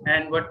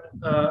and what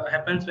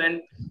happens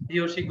when he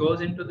or she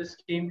goes into the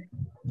scheme.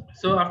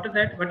 So after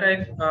that, what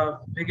I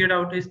figured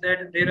out is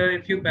that there are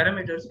a few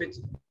parameters which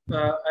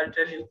I'll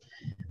tell you.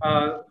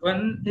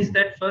 One is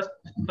that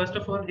first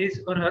of all,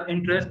 his or her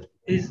interest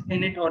is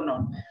in it or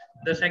not.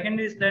 The second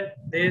is that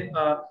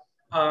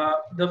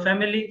the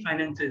family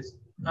finances.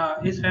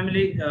 Is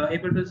family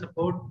able to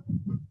support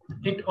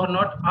it or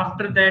not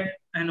after that,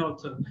 and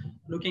also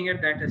looking at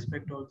that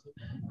aspect also.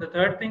 The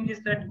third thing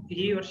is that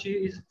he or she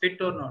is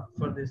fit or not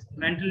for this,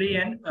 mentally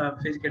and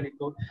physically.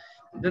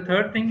 The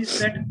third thing is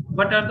that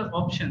what are the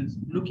options,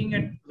 looking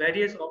at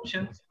various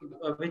options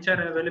which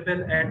are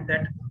available at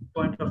that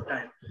point of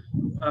time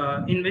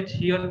in which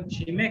he or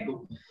she may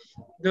go.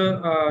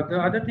 The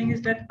other thing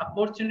is that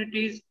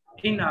opportunities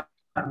in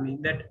army,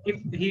 that if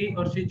he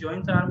or she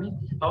joins army,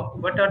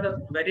 what are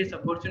the various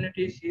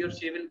opportunities he or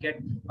she will get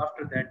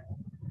after that.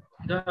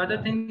 The other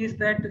thing is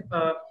that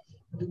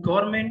the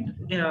government,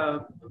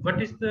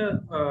 what is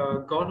the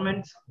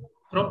government's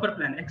proper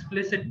plan,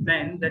 explicit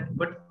plan, that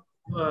what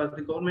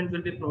the government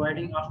will be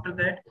providing after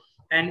that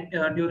and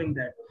during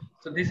that.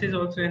 So this is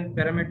also a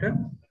parameter.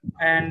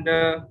 And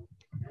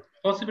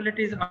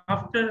possibilities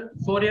after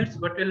 4 years,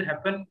 what will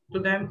happen to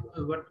them,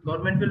 what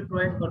government will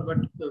provide, or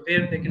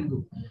where they can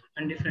go,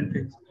 and different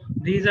things.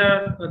 These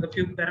are the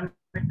few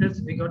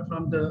parameters we got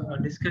from the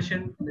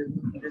discussion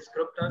in this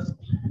group task,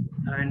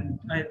 and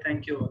I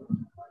thank you all.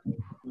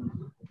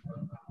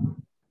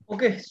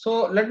 Okay,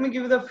 so let me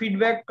give you the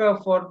feedback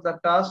for the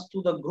task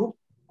to the group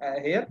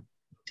here.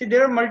 See,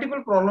 there are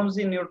multiple problems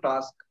in your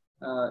task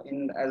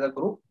as a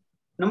group.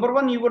 Number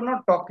one, you were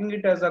not talking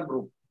it as a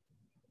group.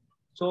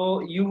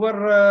 So you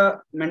were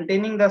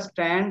maintaining the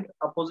stand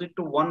opposite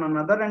to one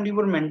another, and you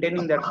were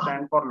maintaining that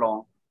stand for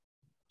long.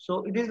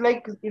 So it is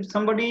like if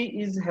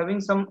somebody is having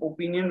some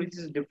opinion which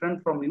is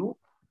different from you,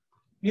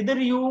 either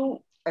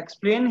you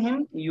explain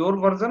him your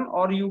version,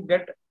 or you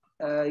get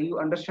you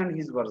understand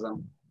his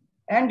version,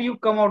 and you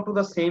come out to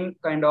the same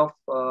kind of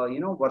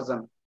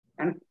version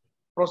and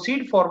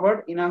proceed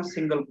forward in a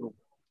single group.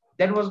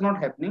 That was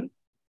not happening.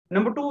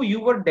 Number two,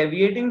 you were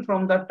deviating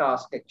from the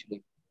task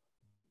actually.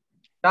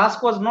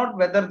 Task was not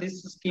whether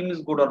this scheme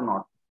is good or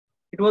not.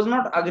 It was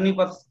not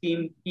Agni-path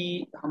scheme,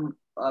 we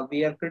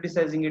are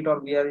criticizing it or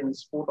we are in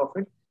support of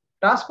it.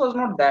 Task was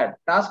not that.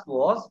 Task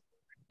was,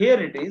 here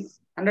it is,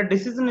 and a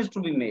decision is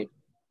to be made.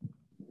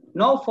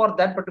 Now for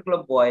that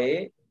particular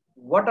boy,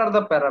 what are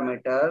the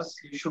parameters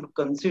you should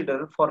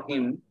consider for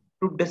him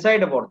to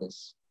decide about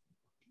this?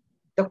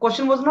 The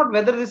question was not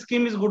whether this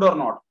scheme is good or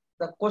not.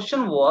 The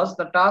question was,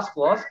 the task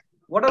was,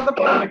 what are the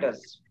parameters?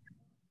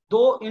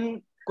 Though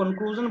in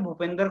conclusion,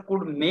 Bhupender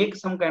could make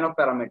some kind of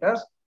parameters,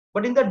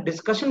 but in the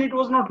discussion, it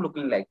was not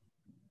looking like.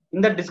 In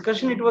the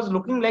discussion, it was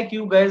looking like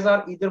you guys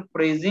are either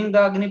praising the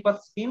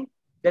Agni-path scheme,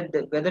 that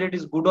whether it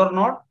is good or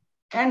not,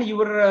 and you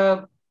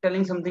were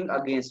telling something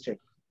against it.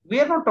 We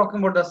are not talking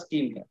about the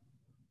scheme here.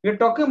 We are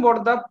talking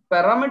about the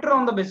parameter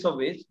on the basis of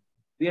which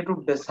we have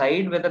to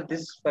decide whether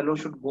this fellow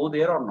should go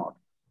there or not.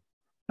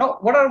 Now,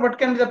 what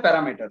can be the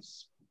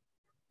parameters?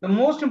 The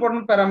most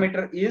important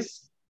parameter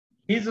is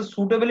his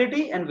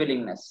suitability and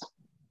willingness.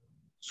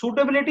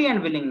 Suitability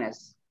and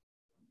willingness.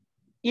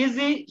 Is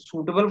he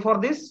suitable for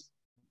this?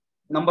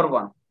 Number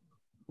one.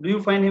 Do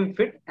you find him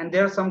fit? And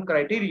there are some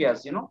criteria,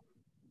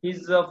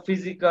 his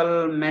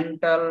physical,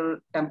 mental,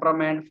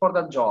 temperament for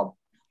the job.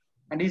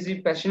 And is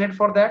he passionate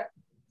for that?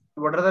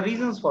 What are the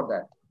reasons for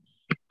that?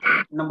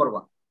 Number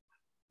one.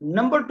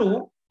 Number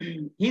two,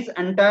 his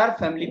entire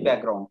family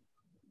background.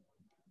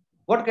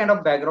 What kind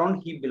of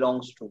background he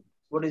belongs to?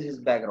 What is his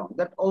background?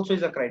 That also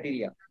is a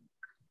criteria.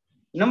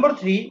 Number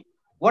three,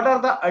 what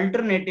are the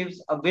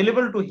alternatives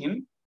available to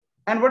him?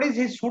 And what is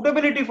his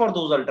suitability for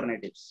those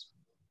alternatives?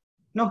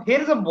 Now,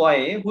 here is a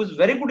boy who is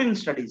very good in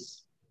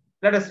studies,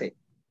 let us say.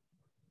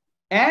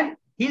 And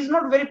he is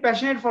not very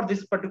passionate for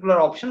this particular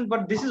option,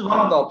 but this is one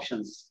of the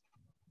options.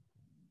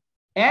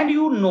 And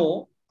you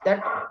know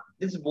that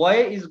this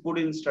boy is good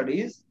in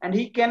studies and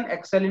he can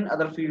excel in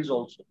other fields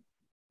also.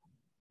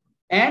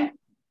 And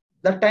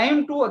the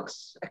time to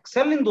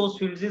excel in those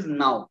fields is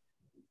now.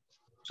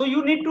 So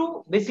you need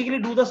to basically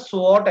do the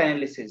SWOT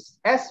analysis,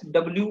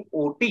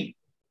 SWOT,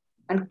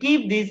 and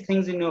keep these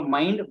things in your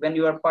mind when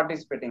you are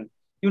participating.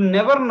 You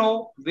never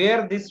know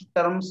where this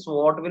term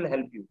SWOT will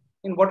help you,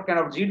 in what kind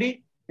of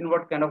GD, in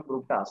what kind of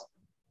group task.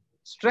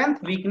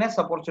 Strength, weakness,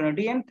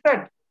 opportunity, and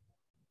threat.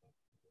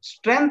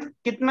 Strength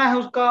कितना है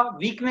उसका,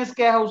 weakness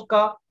क्या है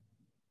उसका.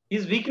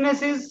 His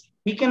weakness is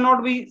he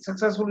cannot be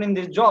successful in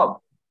this job.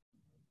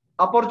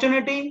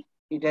 Opportunity,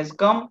 it has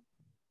come.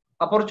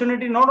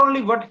 Opportunity, not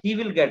only what he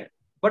will get,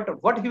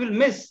 but what he will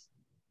miss.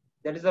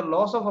 That is a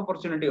loss of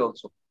opportunity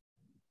also.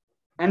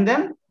 And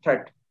then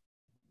threat.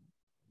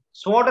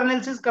 SWOT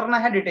analysis करना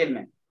है detail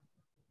में.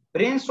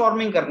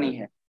 Brainstorming करनी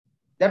है.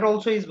 That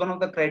also is one of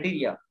the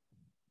criteria.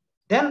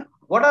 Then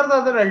what are the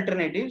other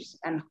alternatives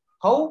and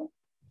how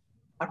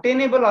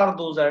attainable are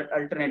those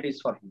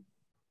alternatives for him?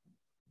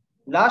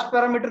 Last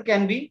parameter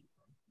can be,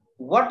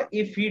 what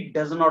if he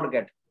does not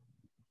get?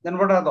 Then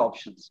what are the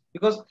options?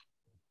 Because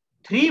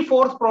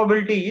 3/4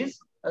 probability is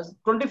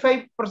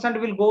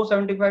 25% will go,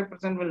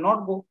 75% will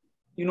not go.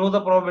 You know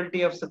the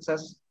probability of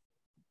success.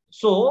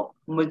 So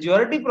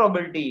majority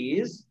probability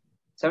is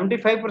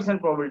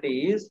 75%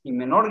 probability is he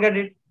may not get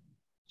it.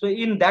 So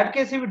in that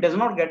case, if he does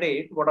not get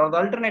it, what are the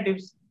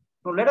alternatives?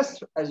 Now let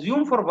us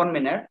assume for 1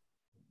 minute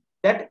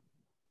that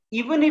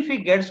even if he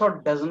gets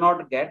or does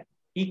not get,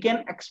 he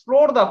can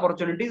explore the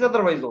opportunities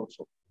otherwise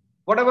also.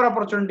 Whatever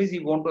opportunities he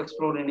wants to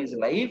explore in his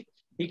life,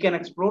 he can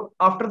explore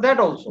after that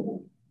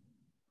also.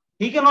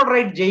 He cannot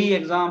write JEE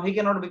exam, he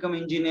cannot become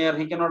engineer,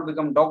 he cannot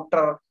become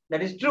doctor.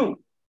 That is true.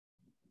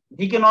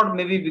 He cannot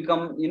maybe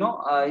become,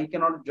 he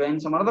cannot join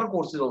some other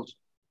courses also.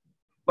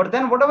 But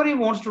then whatever he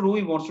wants to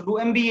do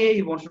MBA,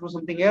 he wants to do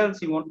something else,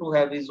 he wants to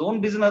have his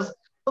own business.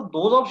 So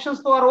those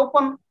options are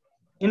open.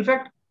 In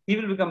fact, he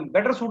will become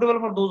better suitable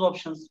for those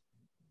options.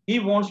 He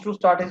wants to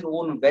start his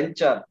own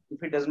venture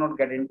if he does not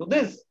get into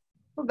this.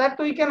 So that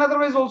he can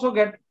otherwise also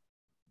get.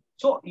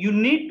 So you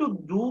need to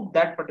do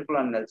that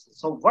particular analysis.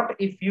 So what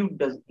if you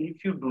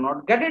do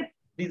not get it?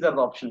 These are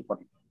the options for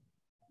him.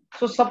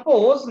 So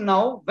suppose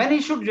now when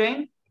he should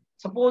join,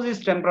 suppose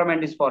his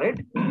temperament is for it,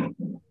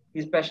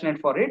 he's passionate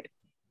for it,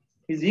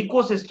 his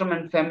ecosystem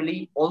and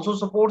family also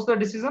supports the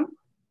decision.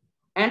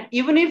 And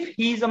even if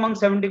he is among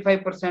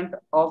 75%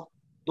 of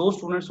those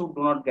students who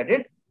do not get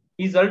it,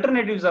 his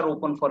alternatives are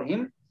open for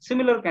him,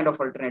 similar kind of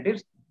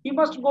alternatives, he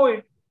must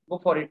go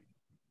for it.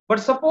 But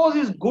suppose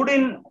he's good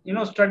in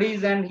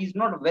studies and he's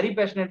not very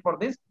passionate for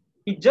this,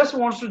 he just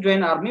wants to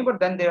join army, but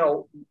then there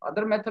are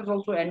other methods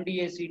also,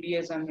 NDA,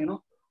 CDS, and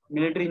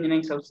military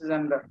engineering services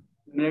and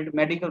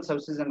medical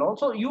services, and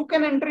also you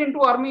can enter into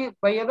army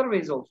by other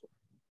ways also.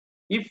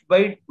 If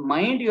by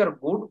mind you are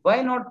good,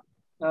 why not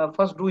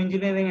first do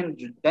engineering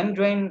and then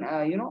join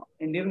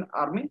Indian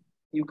Army?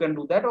 You can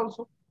do that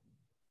also.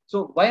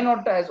 So why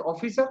not as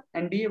officer,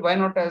 NDA? Why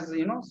not as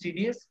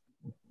CDS?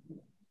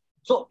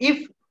 So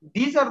if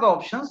these are the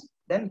options,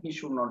 then he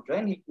should not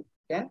join. He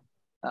can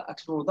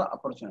explore the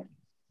opportunity.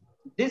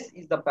 This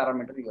is the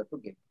parameter you have to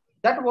give.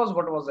 That was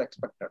what was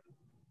expected.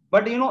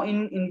 But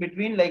in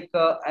between,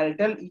 I'll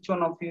tell each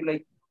one of you,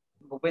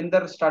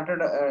 Bhupender started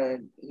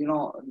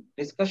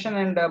discussion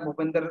and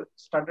Bhupender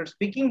started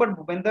speaking, but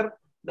Bhupender,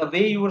 the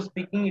way you were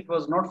speaking, it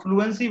was not,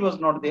 fluency was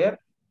not there.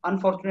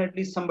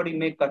 Unfortunately, somebody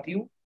may cut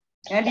you,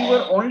 and you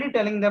were only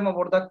telling them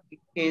about the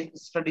case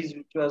studies,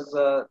 which was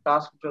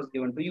task which was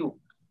given to you.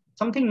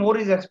 Something more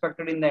is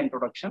expected in the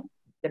introduction,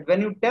 that when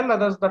you tell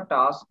others the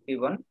task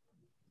given,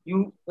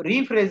 you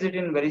rephrase it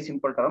in very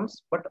simple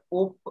terms, but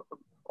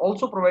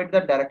also provide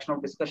the direction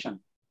of discussion.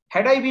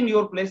 Had I been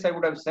your place, I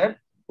would have said,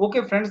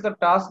 okay, friends, the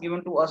task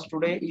given to us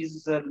today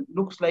is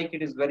looks like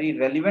it is very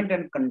relevant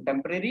and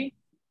contemporary.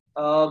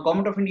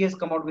 Government of India has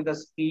come out with a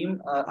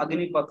scheme,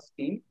 Agni-path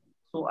scheme.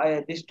 So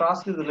this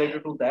task is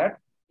related to that.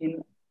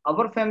 In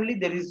our family,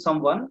 there is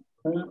someone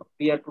whom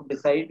we have to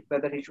decide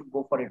whether he should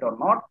go for it or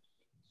not.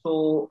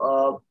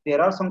 So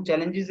there are some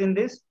challenges in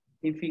this.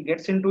 If he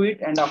gets into it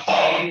and after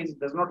he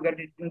does not get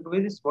it into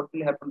this, what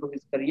will happen to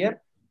his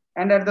career?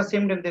 And at the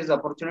same time, there is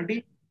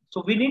opportunity.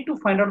 So we need to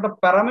find out the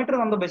parameter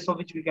on the basis of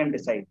which we can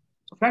decide.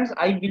 So friends,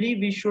 I believe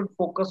we should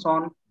focus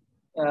on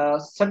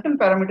certain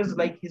parameters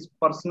like his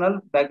personal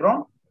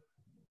background,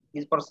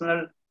 his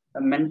personal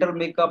mental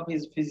makeup,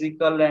 his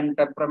physical and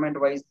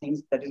temperament wise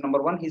things. That is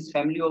number one. His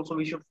family also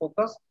we should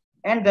focus.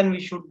 And then we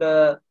should,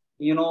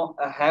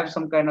 have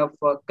some kind of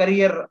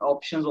career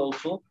options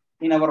also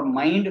in our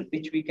mind,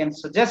 which we can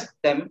suggest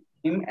him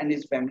and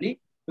his family,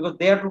 because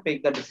they have to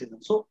take the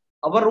decision. So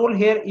our role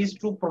here is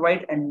to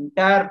provide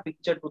entire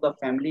picture to the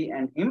family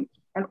and him,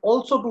 and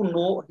also to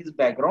know his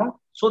background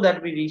so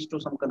that we reach to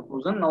some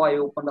conclusion. Now I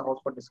open the house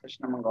for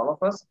discussion among all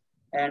of us.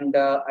 And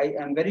I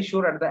am very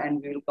sure at the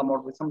end we will come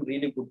out with some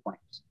really good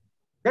points.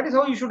 That is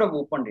how you should have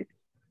opened it.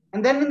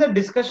 And then in the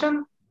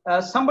discussion,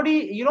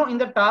 somebody, in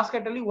the task, I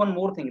tell you one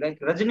more thing, like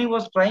Rajani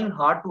was trying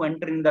hard to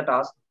enter in the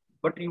task,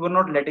 but you were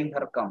not letting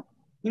her come.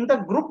 In the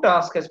group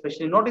task,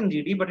 especially not in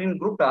GD, but in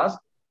group task,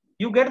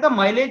 you get the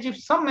mileage if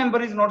some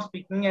member is not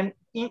speaking, and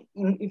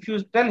if you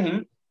tell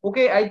him,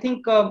 okay, I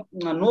think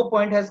no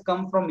point has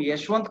come from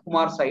Yashwant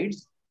Kumar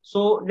sides.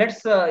 So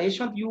let's,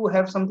 Yashwant, you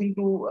have something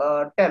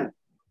to tell.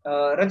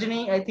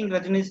 Rajani, I think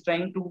Rajani is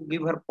trying to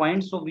give her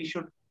point. So we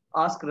should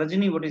ask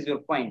Rajani, what is your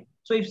point?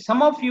 So if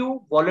some of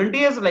you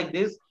volunteers like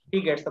this,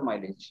 he gets the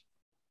mileage.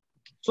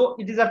 So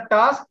it is a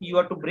task. You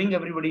have to bring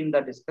everybody in the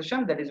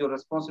discussion. That is your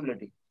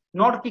responsibility.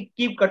 Not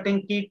keep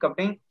cutting.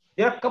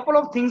 There are a couple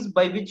of things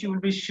by which you will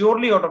be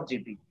surely out of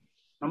GP.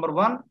 Number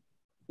one,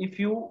 if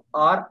you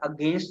are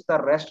against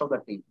the rest of the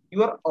team,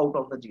 you are out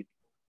of the GP.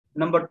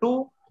 Number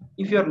two,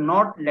 if you are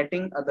not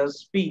letting others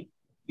speak,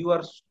 you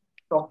are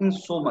talking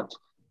so much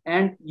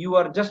and you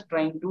are just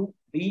trying to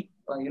be,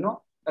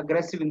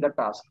 aggressive in the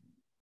task,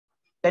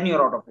 then you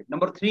are out of it.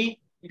 Number three,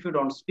 if you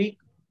don't speak,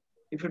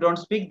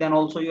 then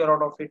also you are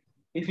out of it.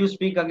 If you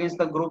speak against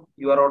the group,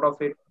 you are out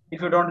of it.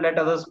 If you don't let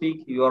others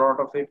speak, you are out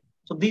of it.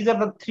 So these are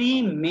the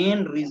three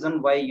main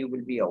reasons why you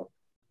will be out.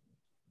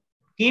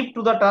 Keep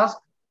to the task,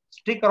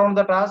 stick around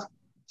the task,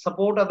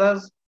 support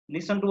others,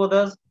 listen to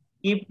others,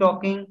 keep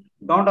talking,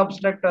 don't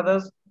obstruct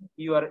others.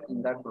 You are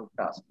in that group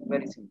task.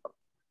 Very simple.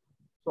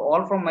 So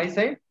all from my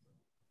side,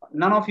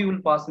 none of you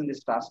will pass in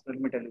this task.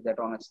 Let me tell you that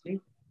honestly.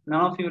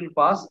 None of you will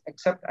pass,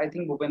 except I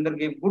think Bhupender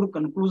gave good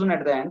conclusion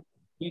at the end.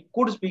 He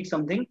could speak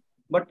something,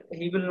 but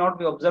he will not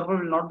be, observer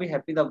will not be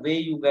happy the way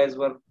you guys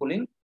were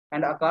pulling.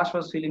 And Akash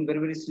was feeling very,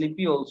 very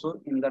sleepy also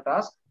in the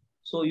task.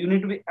 So you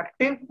need to be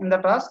active in the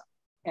task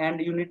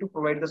and you need to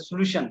provide the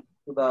solution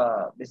to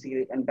the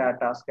basically entire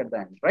task at the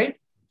end, right?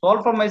 So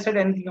all from my side,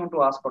 anything you want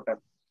to ask or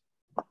tell?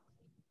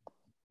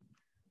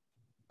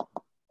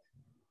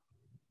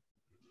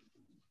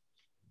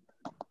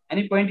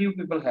 Any point you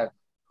people have?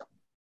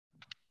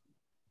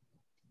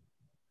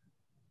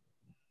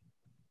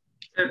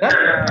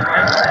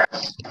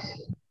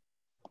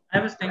 I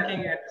was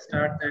thinking at the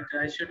start that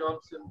I should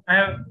also, I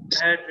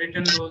had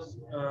written those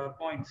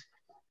points.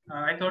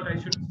 I thought I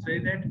should say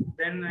that.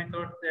 Then I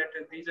thought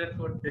that these are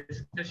for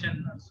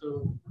discussion,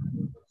 so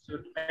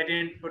I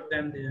didn't put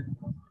them there.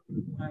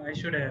 I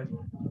should have.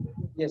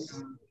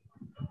 Yes.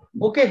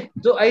 Okay.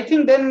 So I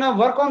think then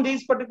work on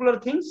these particular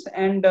things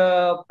and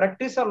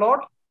practice a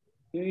lot.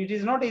 It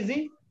is not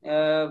easy.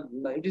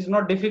 It is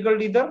not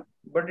difficult either,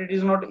 but it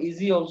is not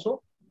easy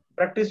also.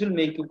 Practice will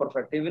make you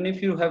perfect. Even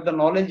if you have the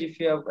knowledge, if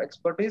you have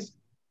expertise,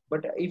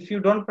 but if you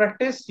don't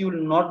practice, you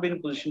will not be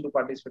in position to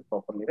participate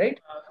properly, right?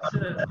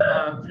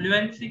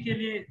 Fluency के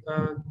लिए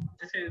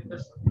जैसे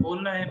बस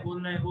बोलना है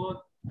वो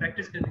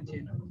practice करनी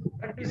चाहिए ना.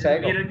 Practice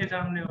आएगा. मेरे के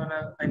सामने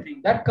वाला, I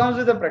think. That comes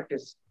with the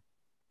practice.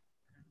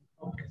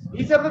 Okay.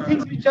 These are the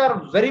things which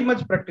are very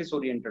much practice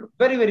oriented,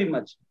 very, very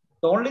much.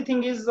 The only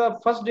thing is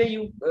first day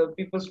you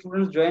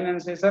students join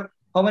and say, sir,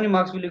 how many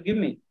marks will you give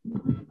me?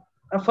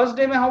 First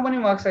day, how many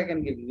marks I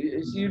can give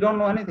you? You don't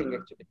know anything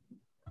actually.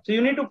 So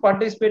you need to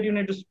participate, you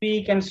need to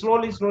speak, and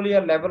slowly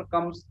your level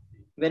comes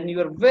when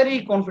you are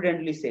very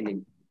confidently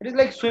sailing. It is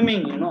like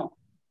swimming,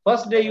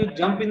 First day you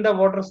jump in the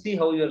water, see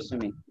how you are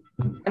swimming.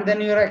 And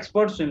then you are an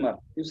expert swimmer.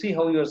 You see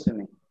how you are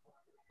swimming.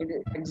 It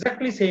is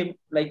exactly same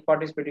like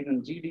participating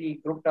in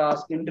GD, group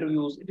task,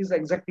 interviews. It is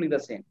exactly the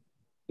same.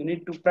 You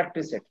need to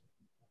practice it.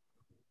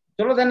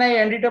 So then I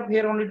end it up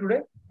here only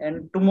today.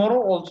 And tomorrow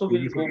also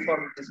we'll go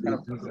for this kind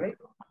of things, right?